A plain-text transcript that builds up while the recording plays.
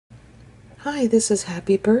Hi, this is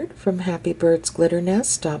Happy Bird from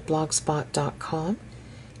happybirdsglitternest.blogspot.com,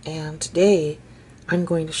 and today I'm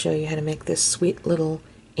going to show you how to make this sweet little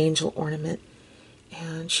angel ornament.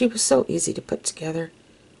 And she was so easy to put together,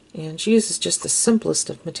 and she uses just the simplest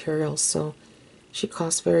of materials, so she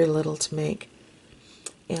costs very little to make.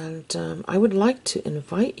 And I would like to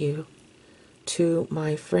invite you to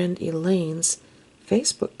my friend Elaine's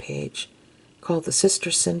Facebook page called the Sister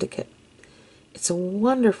Syndicate. It's a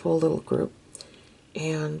wonderful little group,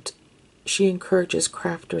 and she encourages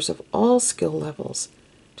crafters of all skill levels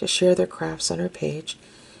to share their crafts on her page.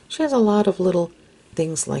 She has a lot of little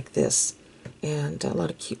things like this, and a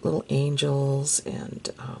lot of cute little angels, and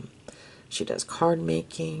she does card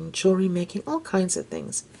making, jewelry making, all kinds of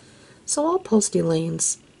things. So I'll post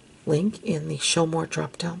Elaine's link in the Show More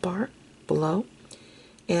drop-down bar below,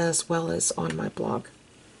 as well as on my blog.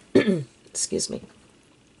 Excuse me.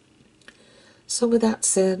 So with that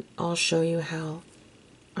said, I'll show you how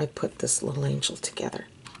I put this little angel together.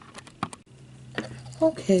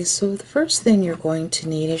 Okay, so the first thing you're going to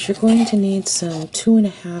need is you're going to need some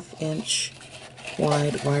 2.5-inch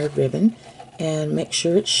wide wired ribbon, and make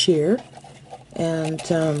sure it's sheer. And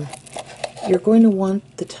you're going to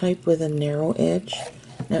want the type with a narrow edge.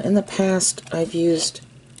 Now in the past I've used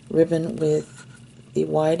ribbon with the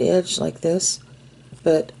wide edge like this,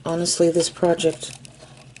 but honestly this project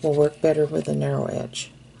will work better with a narrow edge.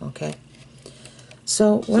 Okay,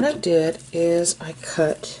 so what I did is I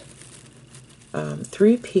cut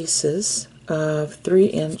 3 pieces of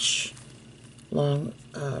 3-inch long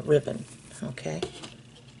ribbon, okay,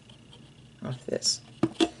 off this.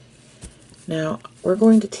 Now we're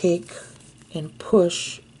going to take and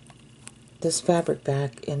push this fabric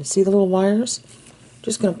back, and see the little wires?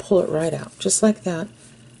 Just going to pull it right out, just like that,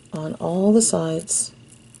 on all the sides,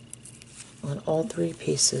 on all 3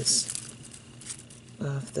 pieces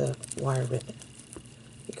of the wire ribbon,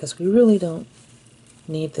 because we really don't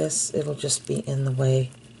need this. It'll just be in the way.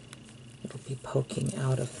 It'll be poking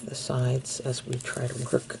out of the sides as we try to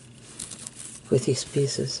work with these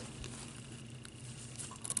pieces.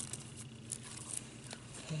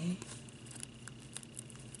 Okay,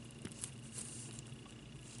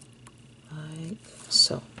 like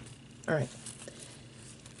so. Alright,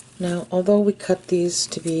 now although we cut these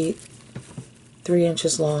to be 3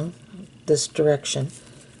 inches long this direction,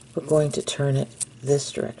 we're going to turn it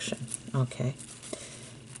this direction. Okay,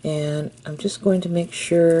 and I'm just going to make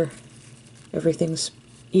sure everything's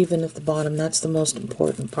even at the bottom. That's the most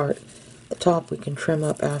important part. The top we can trim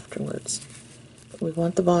up afterwards, but we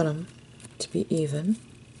want the bottom to be even,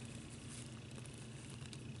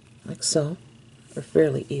 like so, or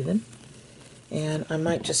fairly even. And I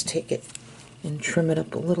might just take it and trim it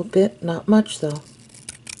up a little bit, not much though.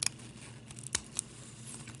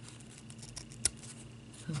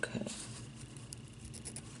 Okay.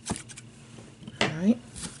 Alright.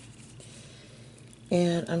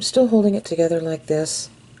 And I'm still holding it together like this.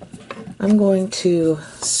 I'm going to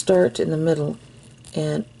start in the middle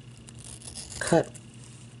and cut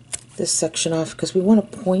this section off, because we want a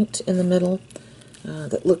point in the middle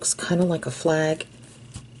that looks kind of like a flag.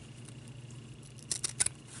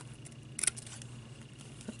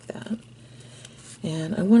 Like that.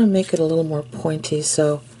 And I want to make it a little more pointy,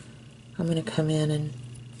 so I'm going to come in and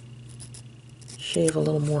shave a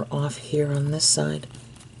little more off here on this side,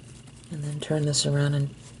 and then turn this around and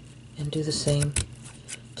do the same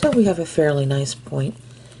till we have a fairly nice point.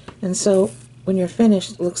 And so when you're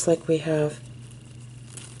finished, it looks like we have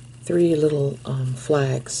 3 little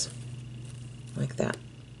flags like that.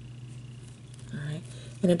 Alright,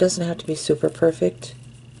 and it doesn't have to be super perfect,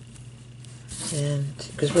 and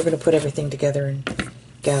because we're going to put everything together and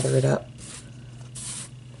gather it up.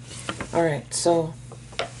 Alright, so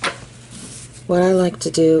what I like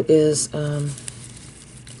to do is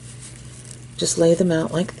just lay them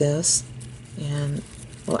out like this, and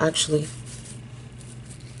well, actually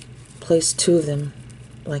place 2 of them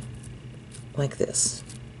like this,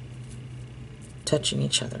 touching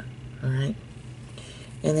each other. Alright,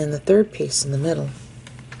 and then the 3rd piece in the middle,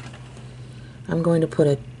 I'm going to put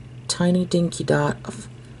a tiny dinky dot of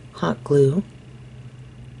hot glue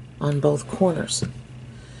on both corners,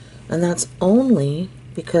 and that's only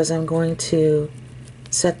because I'm going to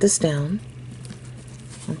set this down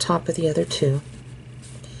on top of the other 2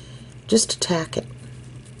 just to tack it.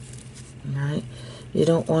 Alright, you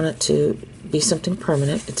don't want it to be something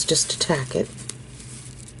permanent, it's just to tack it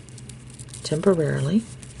temporarily,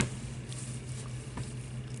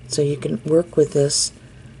 so you can work with this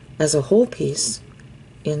as a whole piece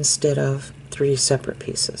instead of 3 separate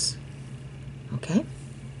pieces. Okay?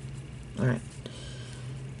 Alright,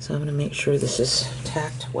 so So I'm going to make sure this is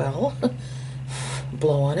tacked well.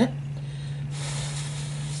 Blow on it.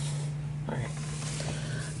 Alright.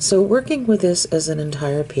 So working with this as an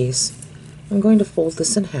entire piece, I'm going to fold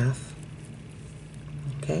this in half.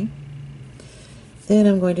 Okay. Then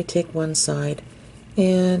I'm going to take one side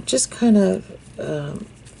and just kind of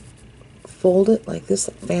fold it like this,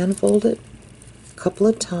 fan fold it a couple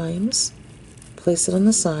of times. Place it on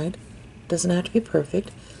the side. Doesn't have to be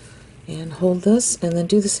perfect. And hold this, and then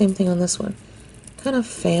do the same thing on this one. Kind of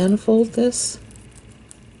fan fold this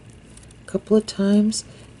a couple of times,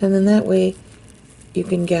 and then that way you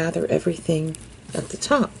can gather everything at the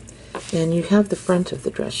top. And you have the front of the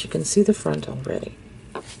dress. You can see the front already.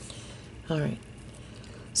 Alright.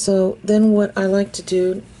 So then what I like to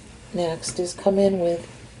do next is come in with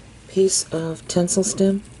a piece of tencel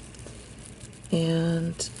stem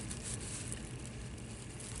and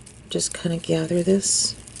just kind of gather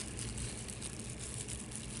this.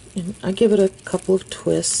 And I give it a couple of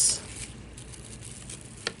twists,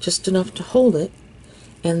 just enough to hold it,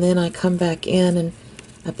 and then I come back in and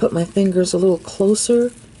I put my fingers a little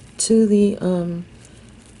closer to the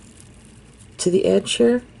edge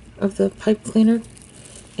here of the pipe cleaner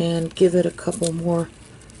and give it a couple more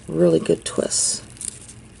really good twists.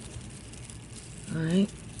 Alright,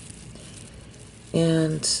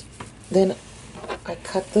 and then I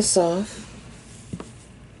cut this off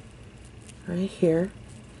right here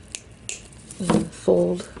and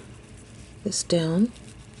fold this down,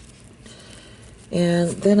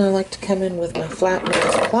 and then I like to come in with my flat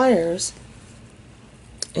nose pliers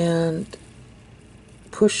and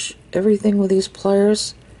push everything with these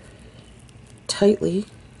pliers tightly,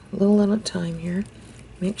 a little at a time here.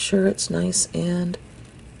 Make sure it's nice and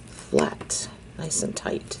flat, nice and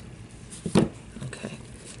tight. Okay,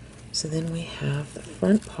 so then we have the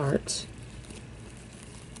front part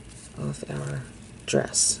of our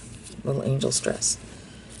dress, little angel's dress.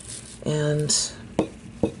 And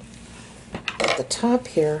at the top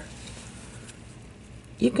here,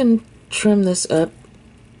 you can trim this up.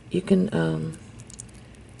 You can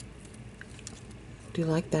do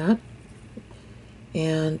like that.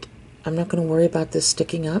 And I'm not going to worry about this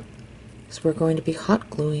sticking up because we're going to be hot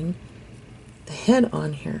gluing the head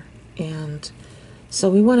on here. And so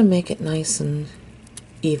we want to make it nice and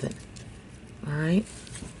even. Alright.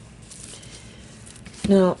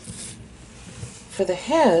 Now, for the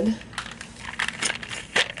head,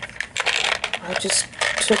 I just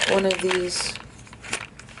took one of these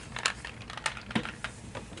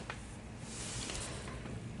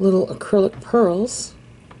little acrylic pearls,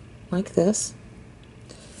 like this,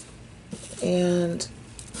 and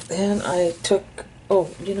then I took, oh,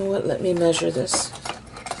 you know what, let me measure this.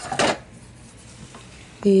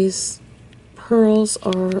 These pearls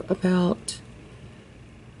are about,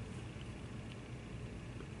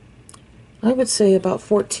 I would say about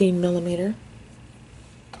 14 millimeter.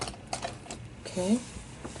 Okay.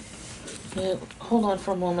 And hold on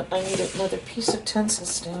for a moment. I need another piece of tencel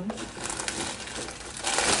stem.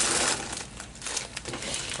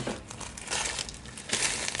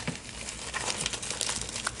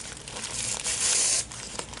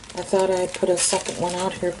 I thought I had put a second one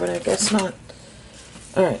out here, but I guess not.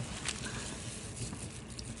 Alright.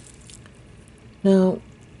 Now,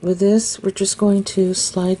 with this, we're just going to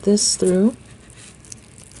slide this through.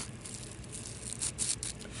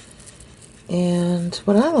 And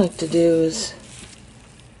what I like to do is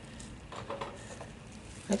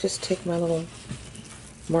I just take my little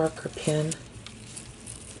marker pen,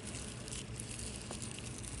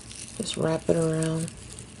 just wrap it around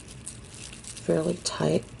fairly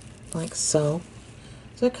tight, like so.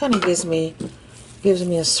 So it kind of gives me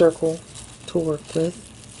a circle to work with.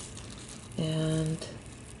 And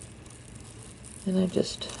then I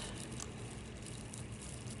just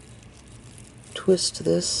twist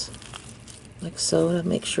this like so to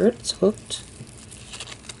make sure it's hooked.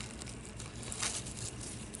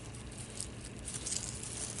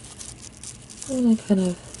 And I kind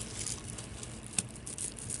of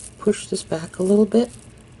push this back a little bit,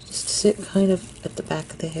 just to sit kind of at the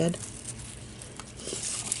back of the head.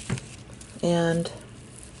 And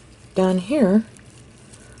down here,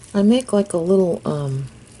 I make like a little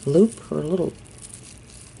loop, or a little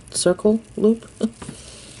circle loop.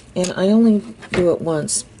 And I only do it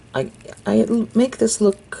once. I make this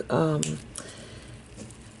look kind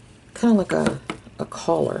of like a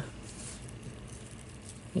collar,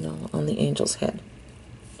 you know, on the angel's head.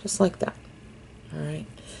 Just like that. Alright.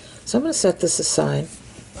 So I'm going to set this aside.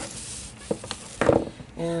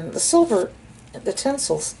 And the silver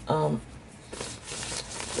tencel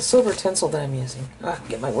that I'm using,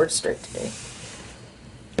 get my words straight today.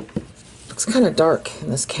 looks kind of dark in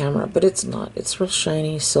this camera, but it's not. It's real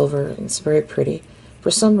shiny silver, and it's very pretty. For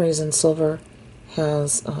some reason, silver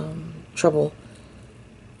has trouble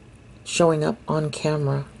showing up on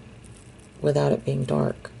camera without it being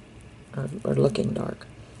dark or looking dark.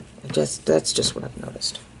 That's just what I've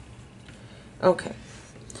noticed. Okay.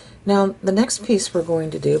 Now, the next piece we're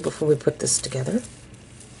going to do before we put this together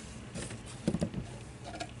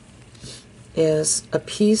is a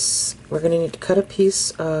piece. We're going to need to cut a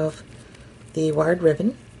piece of the wired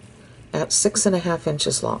ribbon at 6.5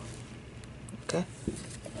 inches long. Okay?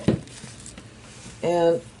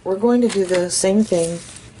 And we're going to do the same thing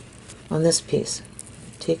on this piece.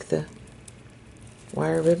 Take the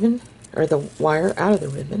wire ribbon, or the wire out of the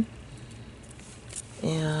ribbon,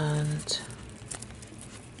 and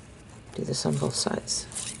do this on both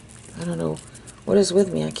sides. I don't know what is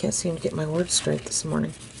with me. I can't seem to get my words straight this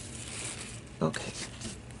morning. Okay.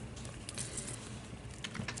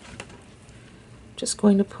 Just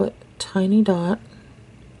going to put a tiny dot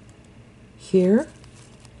here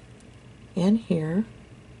and here,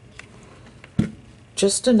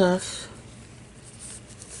 just enough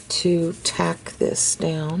to tack this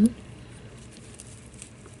down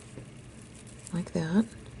like that.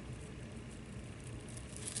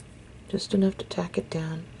 Just enough to tack it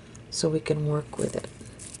down so we can work with it.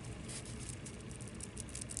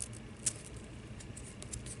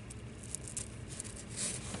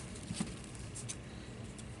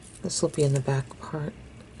 This will be in the back part,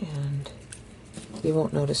 and you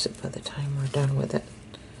won't notice it by the time we're done with it.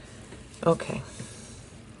 Okay.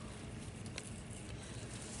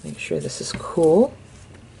 Make sure this is cool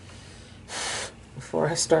before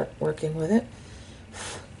I start working with it.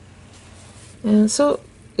 And so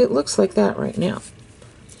it looks like that right now.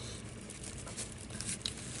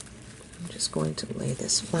 I'm just going to lay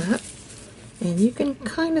this flat, and you can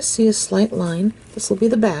kind of see a slight line. This will be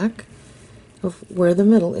the back of where the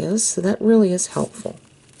middle is, so that really is helpful.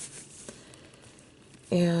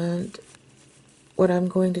 And what I'm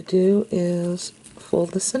going to do is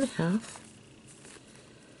fold this in half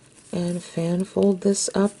and fan fold this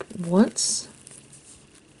up once,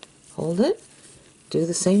 hold it, do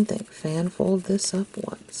the same thing, fan fold this up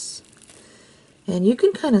once, and you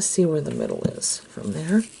can kind of see where the middle is from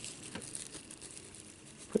there.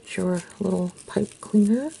 Put your little pipe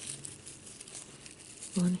cleaner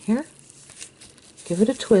on here, give it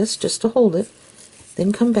a twist just to hold it,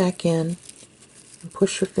 then come back in and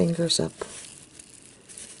push your fingers up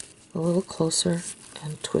a little closer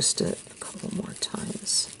and twist it a couple more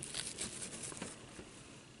times.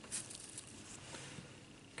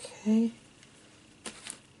 Okay.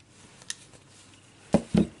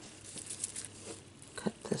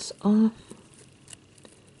 Cut this off.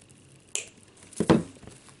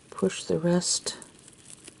 Push the rest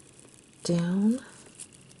down.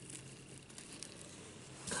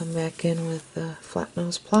 Come back in with the flat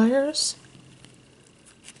nose pliers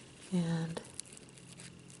and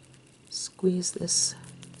squeeze this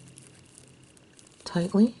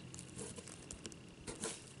tightly.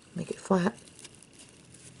 Make it flat.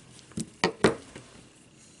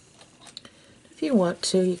 If you want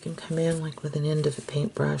to, you can come in like with an end of a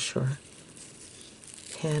paintbrush or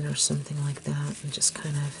pen or something like that and just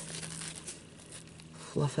kind of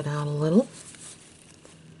fluff it out a little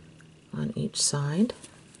on each side.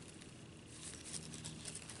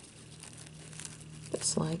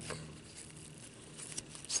 Just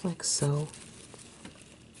like so.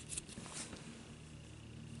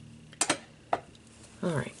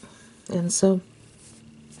 Alright, and so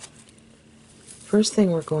first thing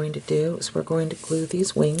we're going to do is we're going to glue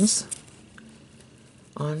these wings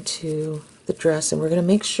onto the dress, and we're going to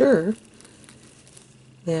make sure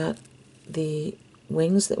that the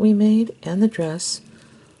wings that we made and the dress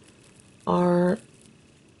are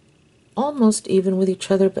almost even with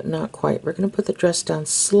each other, but not quite. We're going to put the dress down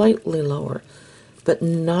slightly lower, but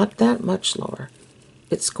not that much lower.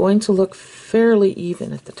 It's going to look fairly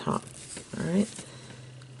even at the top. Alright,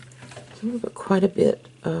 so we'll put quite a bit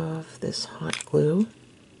of this hot glue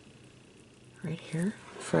right here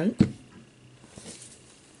front,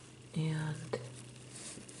 and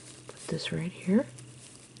put this right here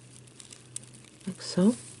like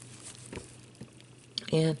so.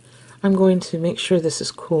 And I'm going to make sure this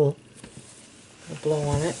is cool. I'll blow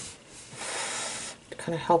on it to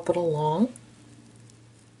kind of help it along.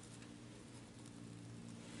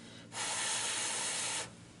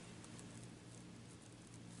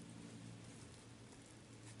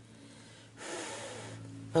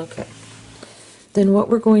 Okay. Then what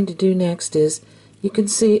we're going to do next is, you can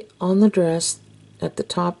see on the dress at the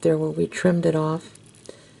top there where we trimmed it off,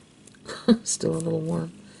 still a little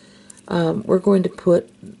warm, we're going to put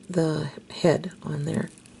the head on there.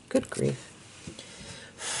 Good grief.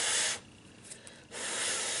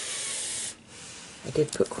 I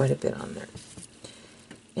did put quite a bit on there.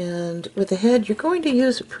 And with the head, you're going to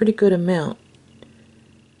use a pretty good amount.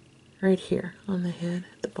 Right here on the head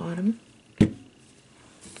at the bottom. And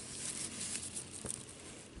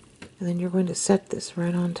then you're going to set this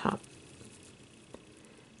right on top.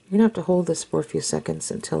 You're going to have to hold this for a few seconds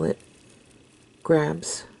until it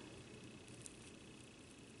grabs.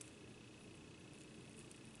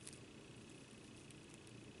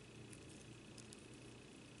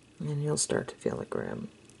 And you'll start to feel it grab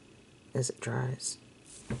as it dries.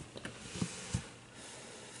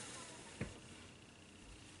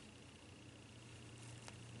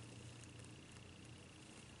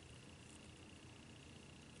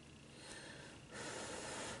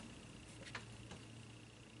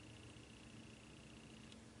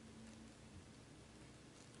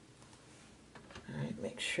 Alright,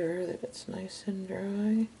 make sure that it's nice and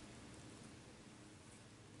dry.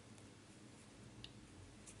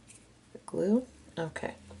 The glue?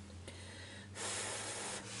 Okay.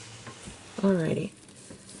 Alrighty.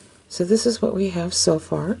 So this is what we have so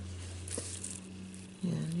far.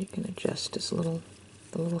 And you can adjust the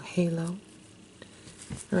little halo.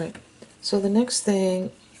 Alright, so the next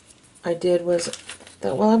thing I did was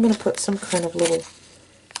that, well, I'm going to put some kind of little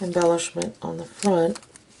embellishment on the front.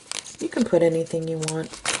 You can put anything you want.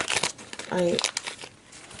 I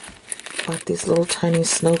bought these little tiny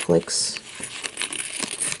snowflakes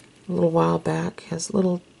a little while back. Has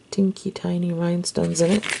little tinky tiny rhinestones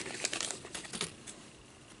in it.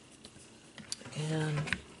 And I'm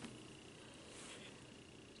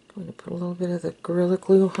going to put a little bit of the Gorilla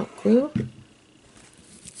Glue hot glue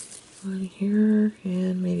on here,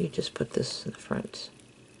 and maybe just put this in the front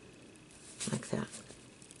like that.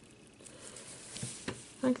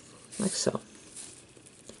 Like so.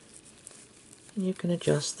 And you can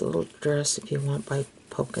adjust the little dress if you want by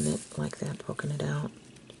poking it like that, poking it out.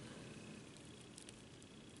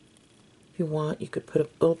 If you want, you could put a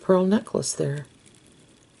little pearl necklace there.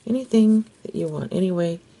 Anything that you want, any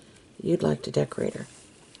way you'd like to decorate her.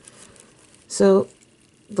 So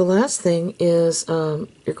the last thing is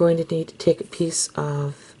you're going to need to take a piece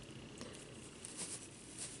of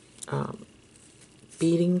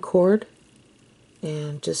beading cord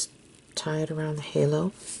and just tie it around the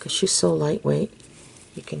halo, because she's so lightweight.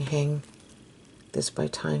 You can hang this by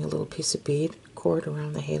tying a little piece of bead cord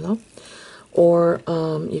around the halo, or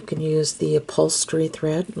you can use the upholstery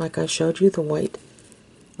thread like I showed you, the white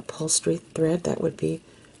upholstery thread. That would be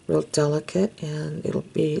real delicate, and it'll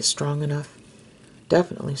be strong enough,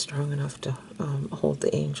 definitely strong enough to hold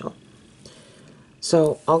the angel.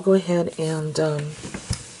 So I'll go ahead and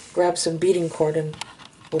grab some beading cord and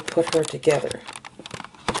we'll put her together.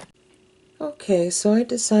 Okay, so I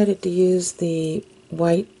decided to use the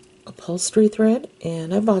white upholstery thread,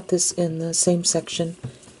 and I bought this in the same section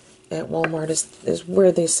at Walmart as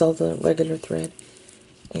where they sell the regular thread,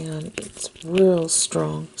 and it's real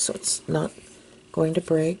strong, so it's not going to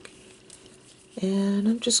break. And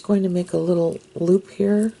I'm just going to make a little loop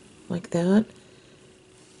here like that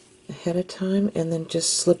ahead of time, and then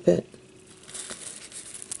just slip it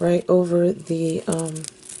right over the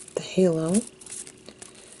halo.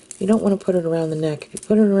 You don't want to put it around the neck. If you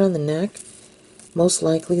put it around the neck, most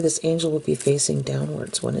likely this angel will be facing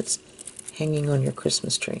downwards when it's hanging on your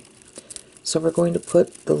Christmas tree. So we're going to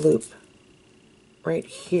put the loop right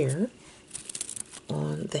here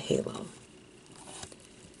on the halo.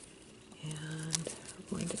 And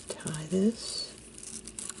we're going to tie this.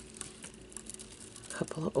 A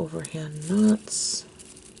couple of overhand knots.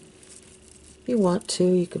 If you want to,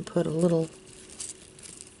 you can put a little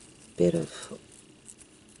bit of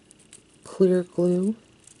clear glue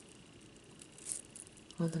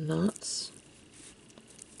on the knots.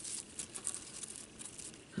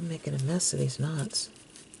 I'm making a mess of these knots.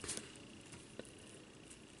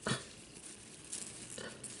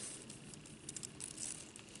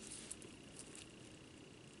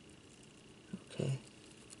 Okay.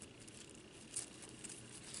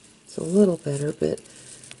 It's a little better, but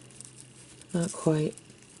not quite.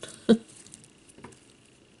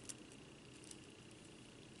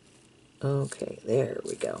 Okay, there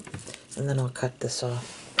we go. And then I'll cut this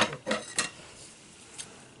off.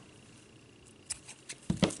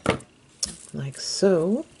 Like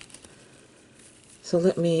so. So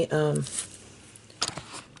let me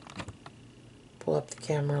pull up the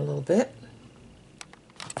camera a little bit.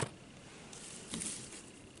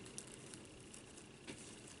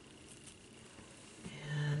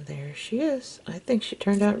 And there she is. I think she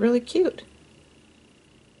turned out really cute.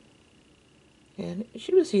 And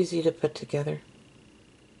she was easy to put together.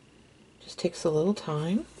 Just takes a little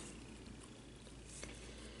time.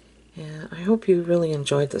 And I hope you really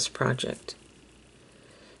enjoyed this project.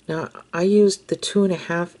 Now, I used the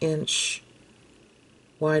 2.5 inch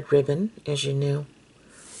wide ribbon, as you knew.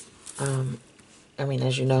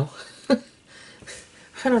 As you know.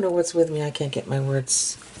 I don't know what's with me. I can't get my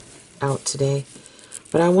words out today.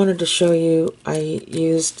 But I wanted to show you, I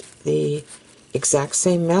used the exact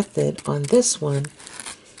same method on this one.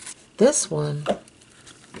 This one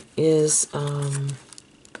is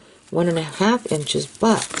 1.5 inches,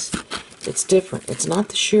 but it's different. It's not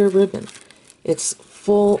the sheer ribbon. It's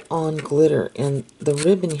full on glitter, and the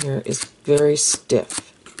ribbon here is very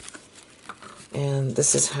stiff. And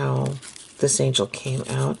this is how this angel came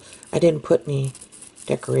out. I didn't put any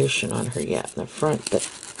decoration on her yet in the front, but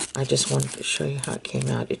I just wanted to show you how it came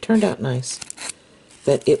out. It turned out nice,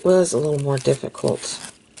 but it was a little more difficult,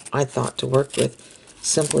 I thought, to work with,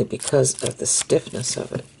 simply because of the stiffness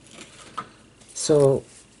of it. So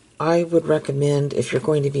I would recommend, if you're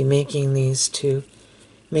going to be making these, to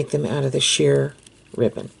make them out of the sheer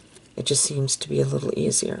ribbon. It just seems to be a little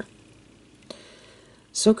easier.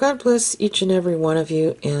 So God bless each and every one of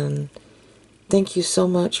you, and thank you so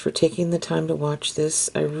much for taking the time to watch this.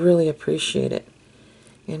 I really appreciate it.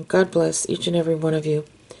 And God bless each and every one of you,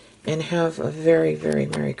 and have a very, very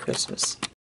Merry Christmas.